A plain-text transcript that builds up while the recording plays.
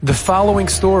The following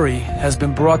story has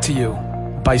been brought to you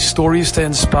by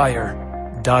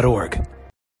StoriesToInspire.org.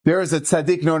 There is a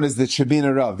tzaddik known as the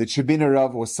Shebina Rav. The Shebina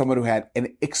Rav was someone who had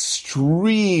an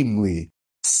extremely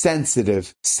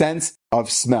sensitive sense of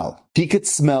smell. He could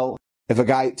smell if a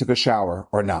guy took a shower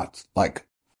or not, like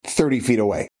 30 feet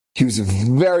away. He was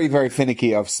very, very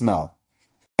finicky of smell.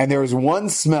 And there was one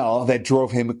smell that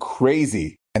drove him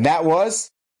crazy, and that was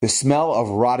the smell of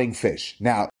rotting fish.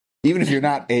 Now, even if you're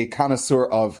not a connoisseur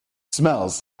of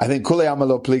smells, I think Kule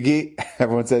Amalo Pligi,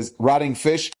 everyone says rotting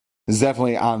fish is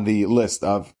definitely on the list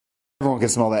of, everyone can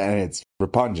smell that and it's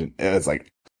repugnant. It's like,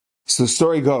 so the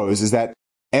story goes is that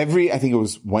I think it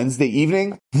was Wednesday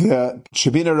evening, the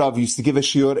Shebina Rav used to give a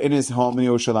shiur in his home in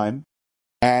Yerushalayim,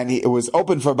 and it was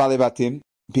open for Baalei Batim,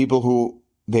 people who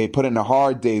they put in a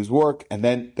hard day's work, and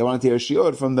then they wanted to hear a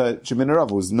shiur from the Shebina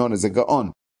Rav, who was known as a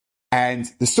Gaon. And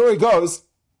the story goes,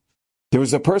 there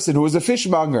was a person who was a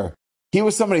fishmonger. He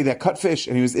was somebody that cut fish,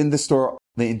 and he was in the store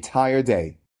the entire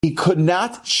day. He could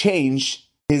not change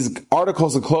his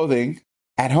articles of clothing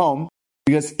at home,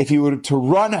 because if he were to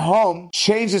run home,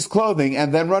 change his clothing,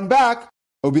 and then run back,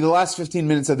 it would be the last 15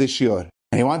 minutes of the shiur.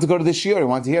 And he wanted to go to the shiur. He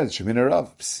wanted to hear the Shebina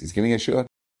Rav. He's giving a shiur.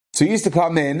 So he used to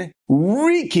come in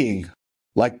reeking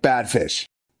like bad fish.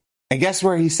 And guess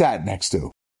where he sat next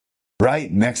to? Right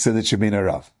next to the Shebina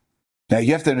Rav. Now,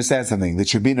 you have to understand something. The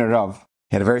Shebina Rav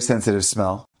had a very sensitive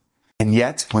smell. And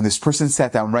yet, when this person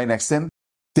sat down right next to him,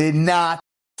 did not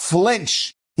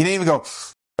flinch. He didn't even go,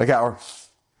 like, or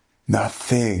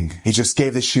nothing. He just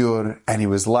gave the shiur, and he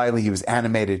was lively, he was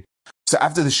animated. So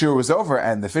after the shiur was over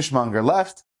and the fishmonger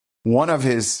left, one of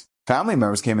his family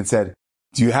members came and said,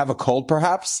 "Do you have a cold,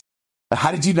 perhaps?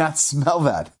 How did you not smell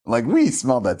that?" Like, we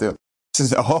smelled that too. He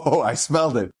says, "Oh, I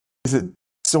smelled it." He said,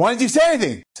 "So why didn't you say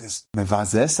anything?" He says,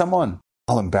 "Mevazeh someone?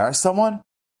 I'll embarrass someone?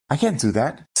 I can't do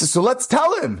that." He says, "So let's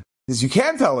tell him." He says, "You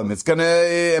can't tell him. It's going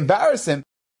to embarrass him.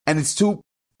 And it's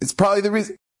probably the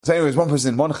reason." So anyways, one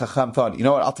chacham thought, you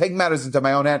know what, I'll take matters into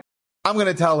my own hand. I'm going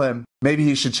to tell him maybe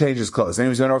he should change his clothes.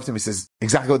 And he went over to him, he says,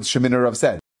 exactly what the Shebina Rav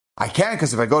said. "I can't,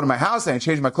 because if I go to my house and I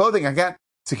change my clothing, I can't."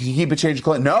 So can you keep it changed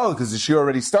clothing? "No, because the shiur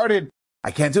already started. I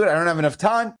can't do it. I don't have enough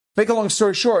time." Make a long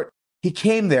story short, he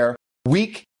came there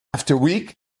week after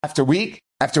week after week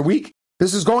after week.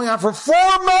 This is going on for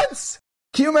 4 months.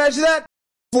 Can you imagine that?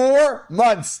 4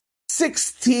 months.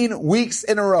 16 weeks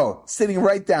in a row, sitting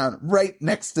right down, right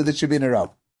next to the Shebina Rav.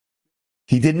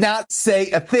 He did not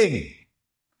say a thing.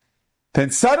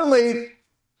 Then suddenly,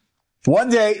 one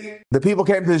day, the people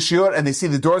came to the shiur and they see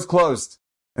the doors closed.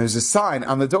 And there's a sign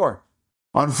on the door.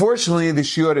 Unfortunately, the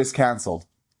shiur is canceled.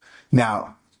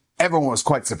 Now, everyone was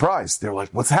quite surprised. They were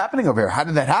like, "What's happening over here? How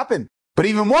did that happen?" But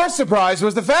even more surprised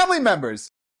was the family members.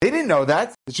 They didn't know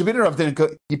that. The Shebina Rav didn't.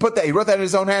 He wrote that in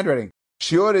his own handwriting.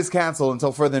 Shiur is canceled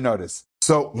until further notice.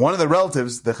 So one of the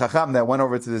relatives, the chacham that went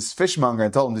over to this fishmonger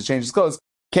and told him to change his clothes,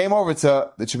 came over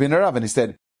to the Shebina Rav and he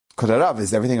said, "Kod Rav,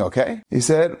 is everything okay?" He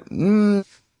said, He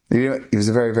was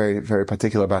very, very, very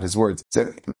particular about his words. He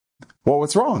said, "Well,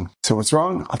 what's wrong?" So what's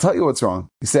wrong? I'll tell you what's wrong.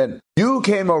 He said, "You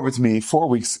came over to me 4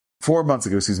 months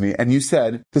ago, and you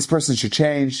said this person should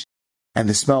change, and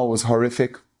the smell was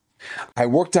horrific. I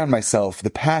worked on myself the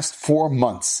past 4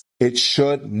 months. It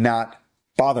should not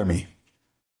bother me.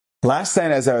 Last night,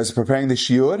 as I was preparing the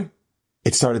shiur,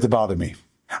 it started to bother me.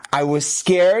 I was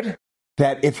scared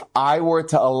that if I were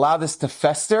to allow this to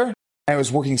fester, and I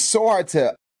was working so hard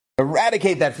to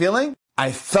eradicate that feeling,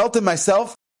 I felt in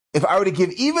myself, if I were to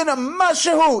give even a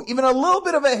mashahu, even a little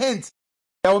bit of a hint,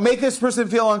 that would make this person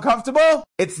feel uncomfortable,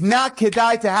 it's not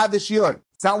kedai to have the shiur.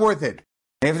 It's not worth it."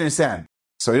 You have to understand.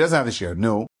 So he doesn't have the shiur.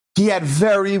 No. He had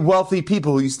very wealthy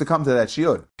people who used to come to that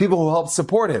shiur. People who helped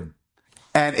support him.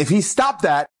 And if he stopped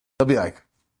that, they'll be like,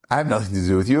 "I have nothing to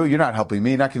do with you. You're not helping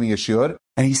me. You're not giving me a shiur."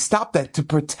 And he stopped that to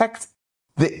protect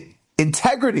the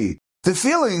integrity, the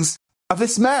feelings of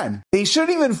this man. They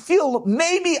shouldn't even feel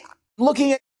maybe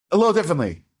looking at it a little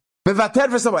differently. For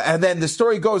someone. And then the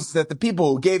story goes that the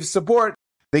people who gave support,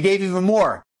 they gave even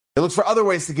more. They looked for other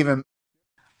ways to give him.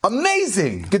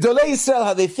 Amazing! Gadolei Yisrael,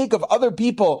 how they think of other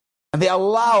people, and they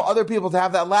allow other people to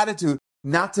have that latitude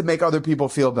not to make other people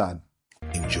feel bad.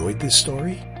 Enjoyed this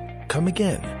story? Come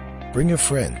again. Bring a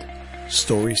friend.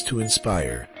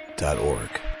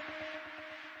 StoriesToInspire.org